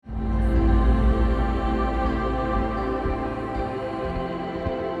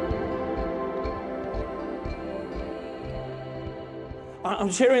I'm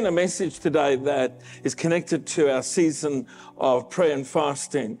sharing a message today that is connected to our season of prayer and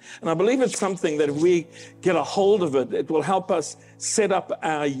fasting. And I believe it's something that if we get a hold of it, it will help us set up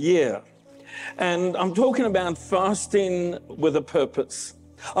our year. And I'm talking about fasting with a purpose.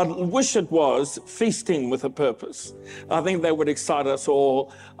 I wish it was feasting with a purpose. I think that would excite us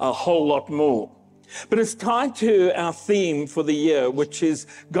all a whole lot more. But it's tied to our theme for the year, which is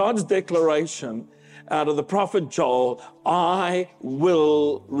God's declaration out of the prophet Joel, I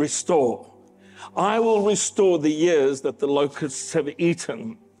will restore. I will restore the years that the locusts have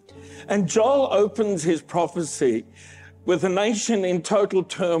eaten. And Joel opens his prophecy with a nation in total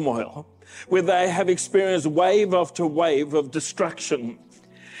turmoil, where they have experienced wave after wave of destruction.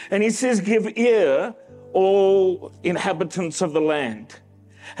 And he says, give ear, all inhabitants of the land.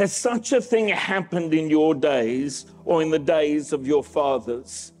 Has such a thing happened in your days or in the days of your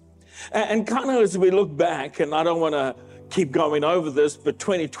fathers? And kind of as we look back, and I don't want to keep going over this, but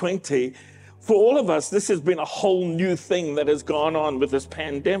 2020, for all of us, this has been a whole new thing that has gone on with this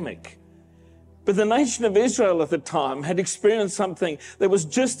pandemic. But the nation of Israel at the time had experienced something that was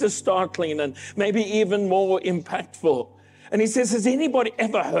just as startling and maybe even more impactful. And he says, has anybody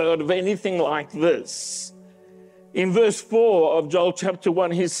ever heard of anything like this? In verse 4 of Joel chapter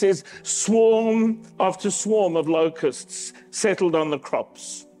 1, he says, swarm after swarm of locusts settled on the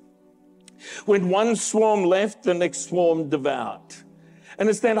crops. When one swarm left, the next swarm devoured. And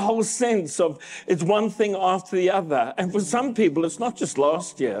it's that whole sense of it's one thing after the other. And for some people, it's not just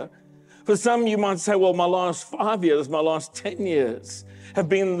last year. For some, you might say, well, my last 5 years, my last 10 years have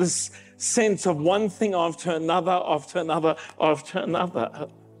been this sense of one thing after another, after another, after another.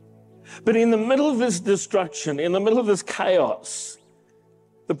 But in the middle of this destruction, in the middle of this chaos,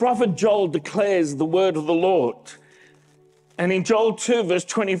 the prophet Joel declares the word of the Lord. And in Joel 2, verse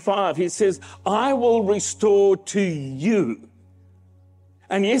 25, he says, I will restore to you.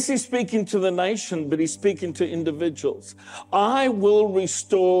 And yes, he's speaking to the nation, but he's speaking to individuals. I will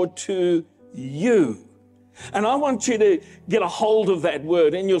restore to you. And I want you to get a hold of that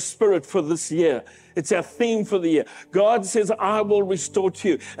word in your spirit for this year. It's our theme for the year. God says, I will restore to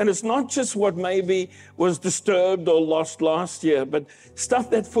you. And it's not just what maybe was disturbed or lost last year, but stuff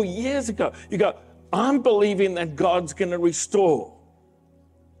that for years ago, you go, I'm believing that God's going to restore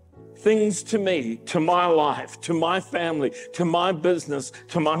things to me, to my life, to my family, to my business,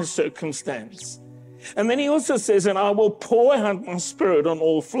 to my circumstance. And then he also says, and I will pour out my spirit on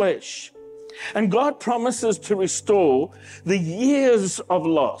all flesh. And God promises to restore the years of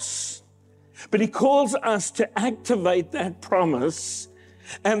loss. But he calls us to activate that promise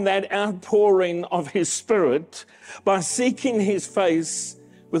and that outpouring of his spirit by seeking his face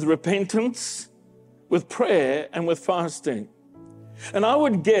with repentance, with prayer, and with fasting. And I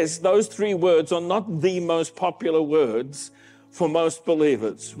would guess those three words are not the most popular words for most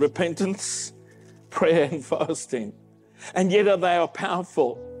believers. Repentance, prayer, and fasting. And yet they are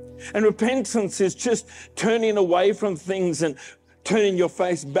powerful. And repentance is just turning away from things and turning your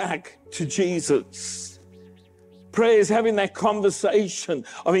face back to Jesus. Prayer is having that conversation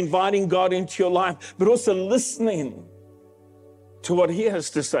of inviting God into your life, but also listening to what he has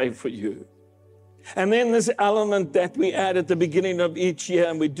to say for you. And then this element that we add at the beginning of each year,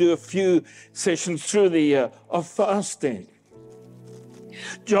 and we do a few sessions through the year, of fasting.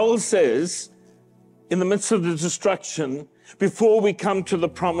 Joel says, in the midst of the destruction, before we come to the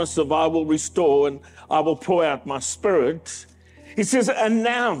promise of I will restore and I will pour out my spirit, he says,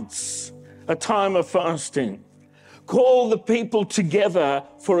 announce a time of fasting. Call the people together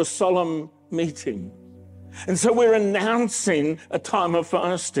for a solemn meeting. And so we're announcing a time of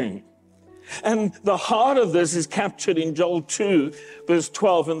fasting. And the heart of this is captured in Joel 2, verse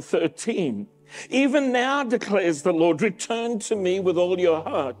 12 and 13. Even now, declares the Lord, return to me with all your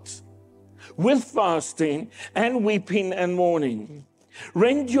heart, with fasting and weeping and mourning.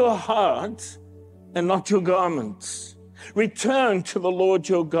 Rend your heart and not your garments. Return to the Lord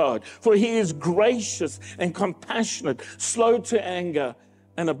your God, for he is gracious and compassionate, slow to anger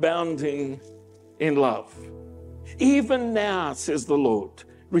and abounding in love. Even now, says the Lord,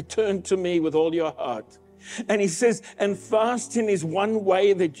 return to me with all your heart. And he says, and fasting is one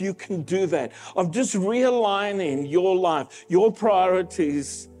way that you can do that, of just realigning your life, your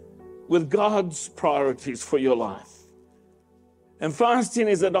priorities with God's priorities for your life. And fasting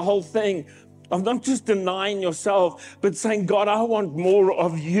is the whole thing of not just denying yourself, but saying, God, I want more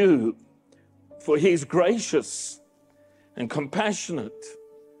of you, for he's gracious and compassionate,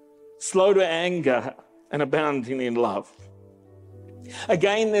 slow to anger and abounding in love.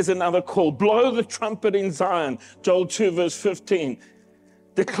 Again, there's another call. Blow the trumpet in Zion. Joel 2, verse 15.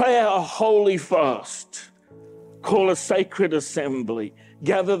 Declare a holy fast. Call a sacred assembly.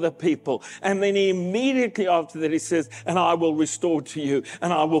 gather the people. And then immediately after that, he says, and I will restore to you,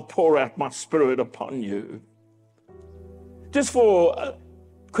 and I will pour out my Spirit upon you. Just for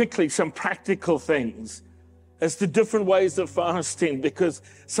quickly some practical things as to different ways of fasting, because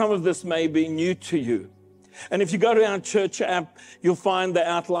some of this may be new to you. And if you go to our church app, you'll find the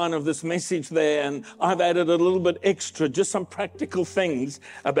outline of this message there, and I've added a little bit extra, just some practical things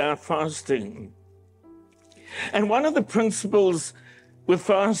about fasting. And one of the principles with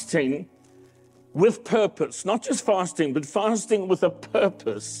fasting, with purpose, not just fasting, but fasting with a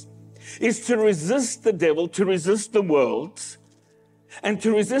purpose, is to resist the devil, to resist the world, and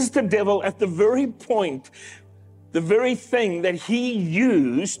to resist the devil at the very point, the very thing that he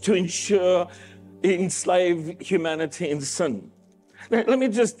used to enslave humanity in sin. Now, let me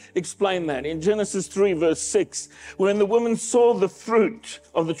just explain that. In Genesis 3, verse 6, when the woman saw the fruit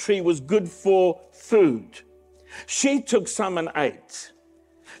of the tree was good for food, she took some and ate.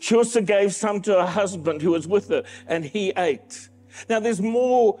 She also gave some to her husband who was with her, and he ate. Now, there's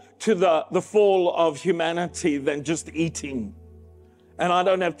more to the fall of humanity than just eating. And I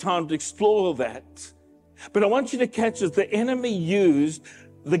don't have time to explore that. But I want you to catch this. The enemy used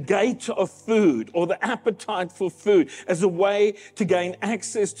the gate of food, or the appetite for food, as a way to gain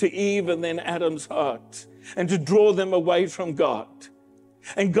access to Eve and then Adam's heart, and to draw them away from God.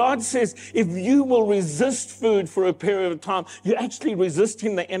 And God says, if you will resist food for a period of time, you're actually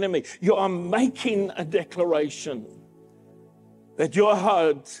resisting the enemy. You are making a declaration that your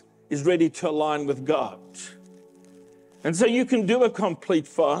heart is ready to align with God. And so you can do a complete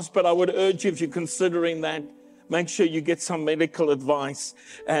fast, but I would urge you, if you're considering that, make sure you get some medical advice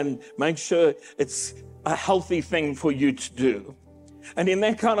and make sure it's a healthy thing for you to do. And in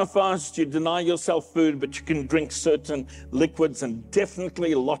that kind of fast, you deny yourself food, but you can drink certain liquids and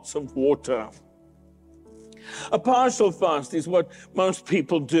definitely lots of water. A partial fast is what most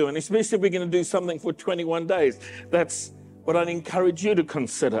people do, and especially if we're going to do something for 21 days. That's what I'd encourage you to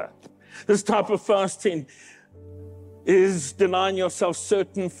consider. This type of fasting is denying yourself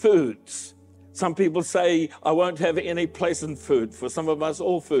certain foods. Some people say, I won't have any pleasant food. For some of us,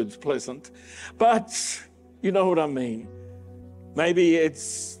 all food's pleasant. But you know what I mean. Maybe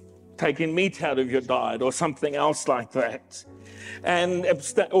it's taking meat out of your diet or something else like that. And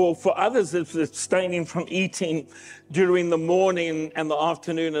or for others, it's abstaining from eating during the morning and the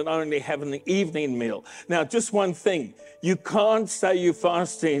afternoon and only having an evening meal. Now, just one thing. You can't say you're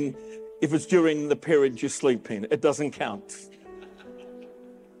fasting if it's during the period you're sleeping. It doesn't count.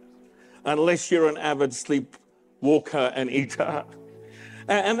 Unless you're an avid sleepwalker and eater.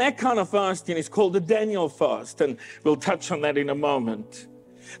 And that kind of fasting is called the Daniel fast, and we'll touch on that in a moment.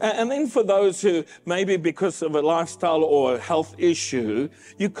 And then for those who maybe because of a lifestyle or a health issue,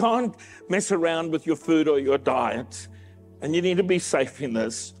 you can't mess around with your food or your diet, and you need to be safe in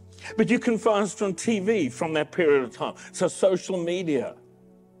this. But you can fast from TV from that period of time. So social media,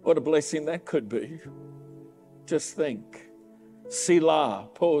 what a blessing that could be. Just think. Selah,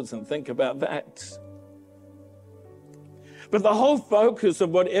 pause and think about that. But the whole focus of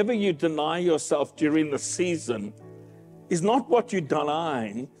whatever you deny yourself during the season is not what you're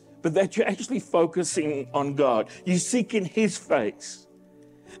denying, but that you're actually focusing on God. You're seeking His face.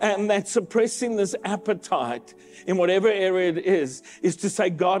 And that suppressing this appetite in whatever area it is to say,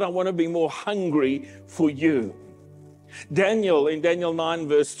 God, I want to be more hungry for you. Daniel, in Daniel 9,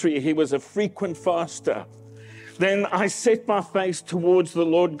 verse 3, he was a frequent faster. Then I set my face towards the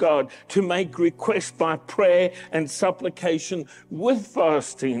Lord God to make request by prayer and supplication with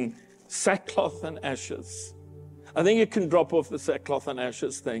fasting, sackcloth and ashes. I think you can drop off the sackcloth and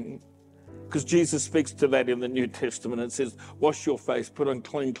ashes thing, because Jesus speaks to that in the New Testament. It says, wash your face, put on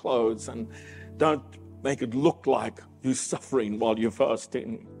clean clothes, and don't make it look like you're suffering while you're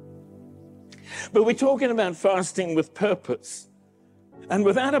fasting. But we're talking about fasting with purpose. And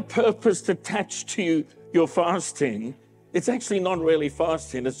without a purpose attached to your fasting, it's actually not really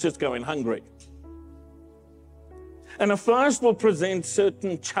fasting, it's just going hungry. And a fast will present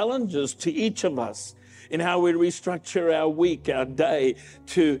certain challenges to each of us in how we restructure our week, our day,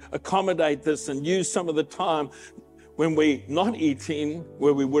 to accommodate this and use some of the time when we're not eating,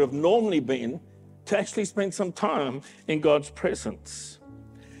 where we would have normally been, to actually spend some time in God's presence.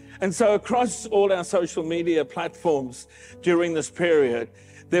 And so across all our social media platforms during this period,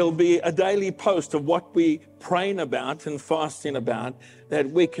 there'll be a daily post of what we're praying about and fasting about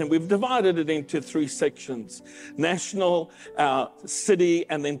that week. And we've divided it into 3 sections: national, city,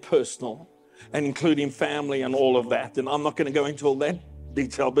 and then personal, and including family and all of that. And I'm not going to go into all that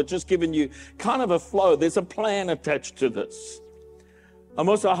detail, but just giving you kind of a flow. There's a plan attached to this. I'm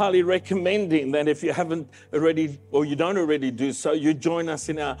also highly recommending that if you haven't already, or you don't already do so, you join us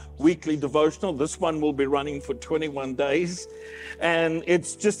in our weekly devotional. This one will be running for 21 days. And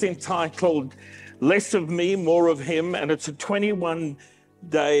it's just entitled, Less of Me, More of Him. And it's a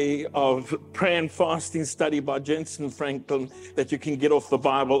 21-day of prayer and fasting study by Jensen Franklin that you can get off the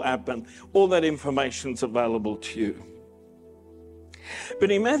Bible app. And all that information's available to you.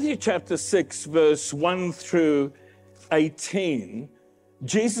 But in Matthew chapter 6, verse 1 through 18,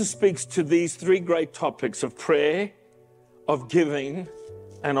 Jesus speaks to these three great topics of prayer, of giving,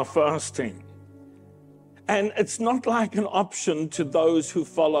 and of fasting. And it's not like an option to those who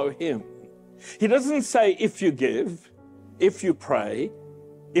follow him. He doesn't say, if you give, if you pray,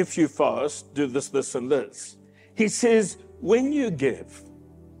 if you fast, do this, this, and this. He says, when you give,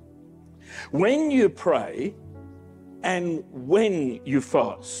 when you pray, and when you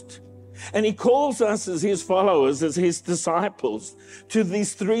fast. And he calls us as his followers, as his disciples, to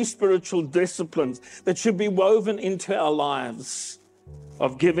these three spiritual disciplines that should be woven into our lives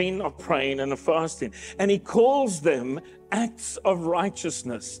of giving, of praying, and of fasting. And he calls them acts of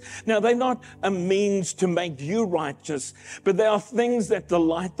righteousness. Now, they're not a means to make you righteous, but they are things that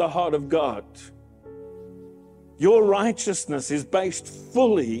delight the heart of God. Your righteousness is based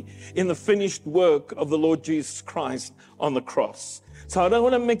fully in the finished work of the Lord Jesus Christ on the cross. So I don't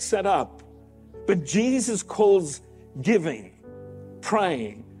want to mix that up. But Jesus calls giving,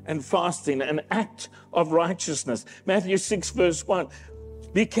 praying, and fasting an act of righteousness. Matthew 6, verse 1.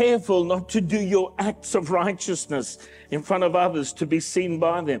 Be careful not to do your acts of righteousness in front of others to be seen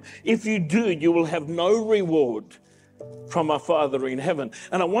by them. If you do, you will have no reward from our Father in heaven.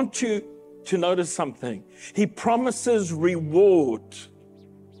 And I want you to notice something. He promises reward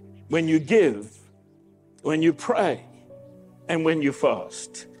when you give, when you pray, and when you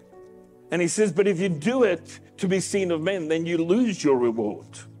fast. And he says, but if you do it to be seen of men, then you lose your reward.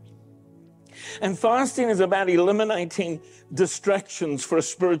 And fasting is about eliminating distractions for a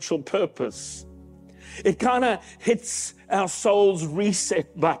spiritual purpose. It kind of hits our soul's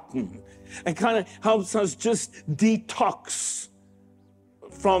reset button and kind of helps us just detox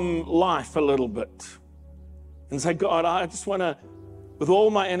from life a little bit and say, God, I just want to, with all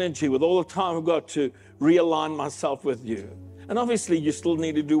my energy, with all the time I've got, to realign myself with you. And obviously you still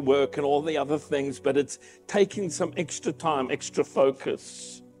need to do work and all the other things, but it's taking some extra time, extra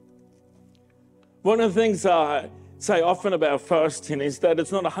focus. One of the things I say often about fasting is that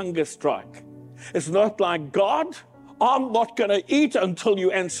it's not a hunger strike. It's not like, God, I'm not going to eat until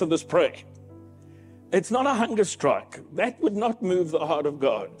you answer this prayer. It's not a hunger strike. That would not move the heart of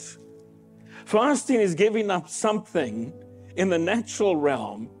God. Fasting is giving up something in the natural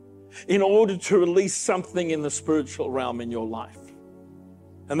realm in order to release something in the spiritual realm in your life.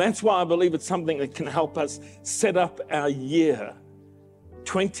 And that's why I believe it's something that can help us set up our year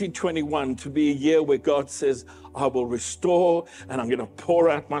 2021 to be a year where God says, I will restore and I'm going to pour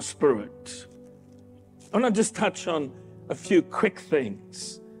out my spirit. I want to just touch on a few quick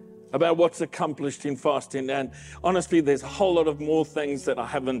things about what's accomplished in fasting. And honestly, there's a whole lot of more things that I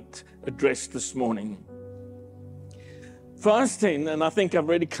haven't addressed this morning. Fasting, and I think I've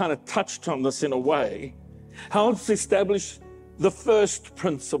already kind of touched on this in a way, helps establish the first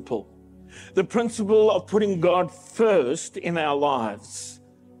principle. The principle of putting God first in our lives.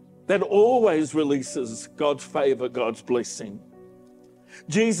 That always releases God's favor, God's blessing.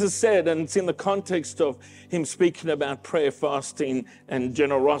 Jesus said, and it's in the context of him speaking about prayer, fasting, and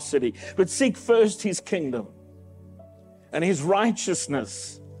generosity, but seek first his kingdom and his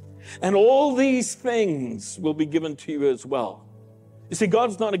righteousness, and all these things will be given to you as well. You see,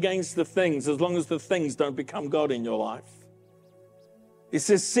 God's not against the things as long as the things don't become God in your life. He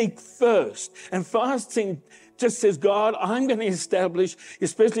says, seek first. And fasting just says, God, I'm going to establish,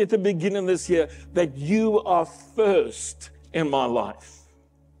 especially at the beginning of this year, that you are first in my life.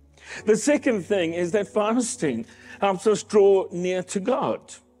 The second thing is that fasting helps us draw near to God.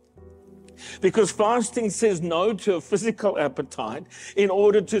 Because fasting says no to a physical appetite in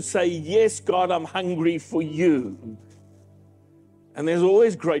order to say, yes, God, I'm hungry for you. And there's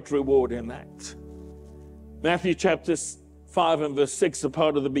always great reward in that. Matthew chapter 5 and verse 6, a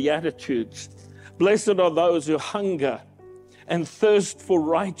part of the Beatitudes. Blessed are those who hunger and thirst for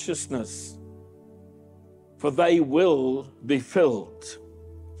righteousness, for they will be filled.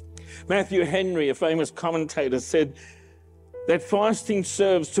 Matthew Henry, a famous commentator, said that fasting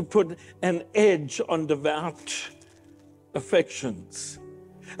serves to put an edge on devout affections.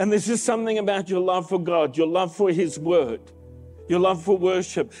 And there's just something about your love for God, your love for his word, your love for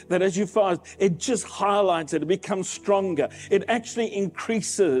worship, that as you fast, it just highlights it. It becomes stronger. It actually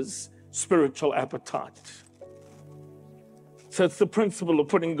increases spiritual appetite. So it's the principle of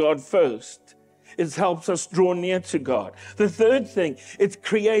putting God first. It helps us draw near to God. The third thing, it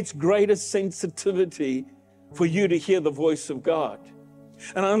creates greater sensitivity for you to hear the voice of God.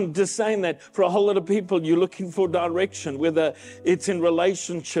 And I'm just saying that for a whole lot of people, you're looking for direction, whether it's in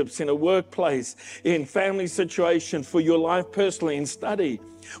relationships, in a workplace, in family situation, for your life personally, in study.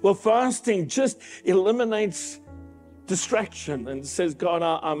 Well, fasting just eliminates distraction and says, God,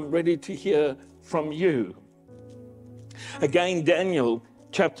 I'm ready to hear from you. Again, Daniel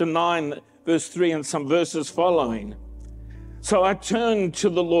chapter 9, verse 3 and some verses following. So I turned to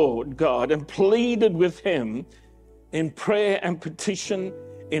the Lord God and pleaded with him in prayer and petition,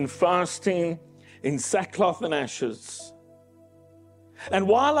 in fasting, in sackcloth and ashes. And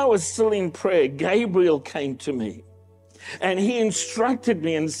while I was still in prayer, Gabriel came to me, and he instructed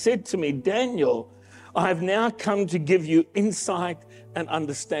me and said to me, Daniel, I have now come to give you insight and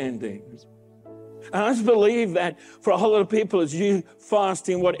understanding. And I just believe that for a whole lot of people, as you fast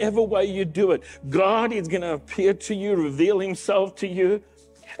in whatever way you do it, God is going to appear to you, reveal himself to you,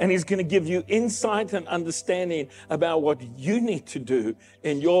 and he's going to give you insight and understanding about what you need to do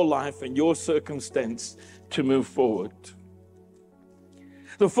in your life and your circumstance to move forward.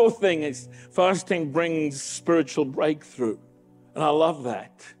 The fourth thing is fasting brings spiritual breakthrough. And I love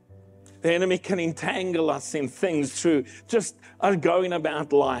that. The enemy can entangle us in things through just us going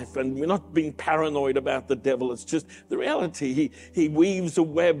about life, and we're not being paranoid about the devil. It's just the reality. He weaves a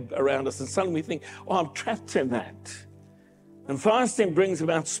web around us, and suddenly we think, oh, I'm trapped in that. And fasting brings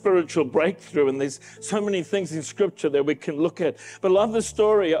about spiritual breakthrough, and there's so many things in Scripture that we can look at. But I love the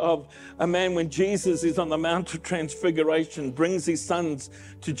story of a man when Jesus is on the Mount of Transfiguration, brings his sons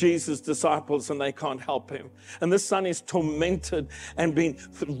to Jesus' disciples, and they can't help him. And this son is tormented and being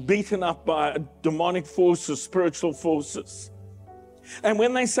beaten up by demonic forces, spiritual forces. And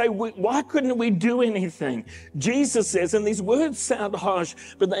when they say, why couldn't we do anything? Jesus says, and these words sound harsh,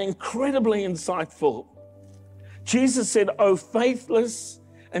 but they're incredibly insightful. Jesus said, "O faithless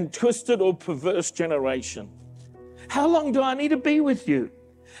and twisted or perverse generation, how long do I need to be with you?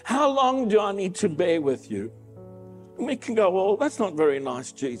 How long do I need to bear with you?" And we can go, well, that's not very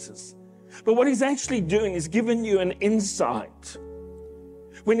nice, Jesus. But what he's actually doing is giving you an insight.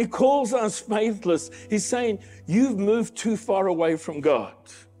 When he calls us faithless, he's saying, you've moved too far away from God.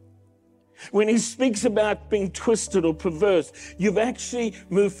 When he speaks about being twisted or perverse, you've actually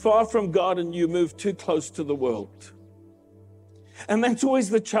moved far from God and you move too close to the world. And that's always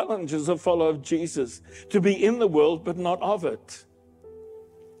the challenge as a follower of Jesus, to be in the world but not of it.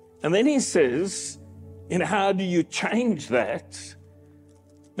 And then he says, how do you change that?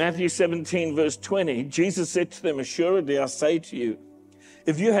 Matthew 17, verse 20, Jesus said to them, assuredly I say to you,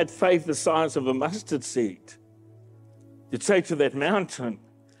 if you had faith the size of a mustard seed, you'd say to that mountain,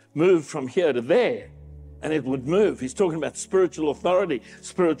 move from here to there, and it would move. He's talking about spiritual authority,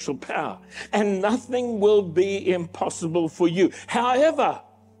 spiritual power. And nothing will be impossible for you. However,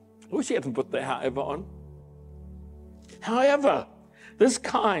 I wish he hadn't put the however on. However, this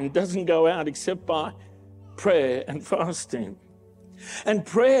kind doesn't go out except by prayer and fasting. And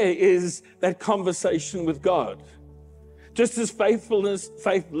prayer is that conversation with God. Just as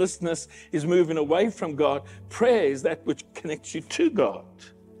faithlessness is moving away from God, prayer is that which connects you to God.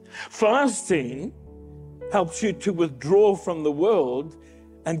 Fasting helps you to withdraw from the world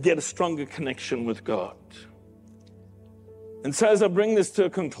and get a stronger connection with God. And so as I bring this to a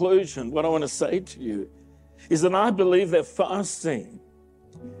conclusion, what I want to say to you is that I believe that fasting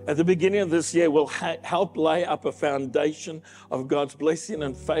at the beginning of this year will help lay up a foundation of God's blessing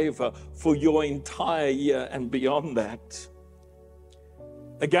and favor for your entire year and beyond that.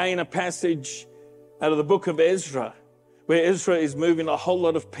 Again, a passage out of the book of Ezra, where Ezra is moving a whole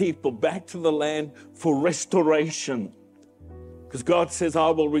lot of people back to the land for restoration. Because God says, I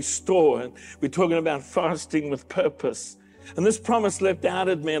will restore. And we're talking about fasting with purpose. And this promise leapt out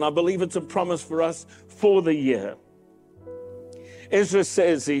at me, and I believe it's a promise for us for the year. Ezra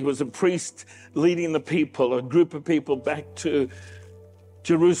says he was a priest leading the people, a group of people back to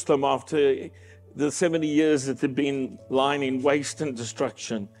Jerusalem after the 70 years that had been lying in waste and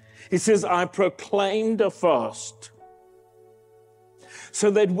destruction. He says, I proclaimed a fast so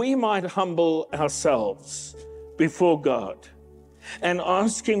that we might humble ourselves before God and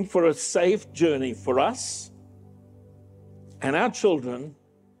ask him for a safe journey for us and our children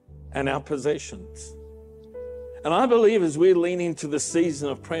and our possessions. And I believe as we lean into the season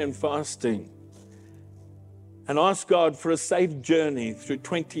of prayer and fasting and ask God for a safe journey through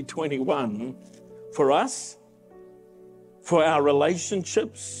 2021 for us, for our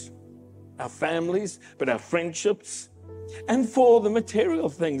relationships, our families, but our friendships, and for the material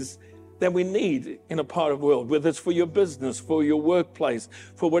things that we need in a part of the world, whether it's for your business, for your workplace,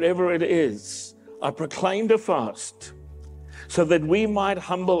 for whatever it is. I proclaimed a fast so that we might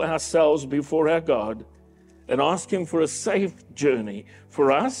humble ourselves before our God and ask him for a safe journey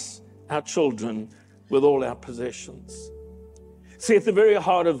for us, our children, with all our possessions. See, at the very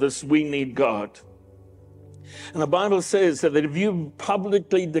heart of this, we need God. And the Bible says that if you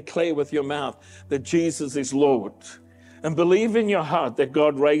publicly declare with your mouth that Jesus is Lord and believe in your heart that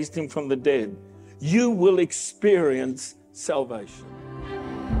God raised him from the dead, you will experience salvation.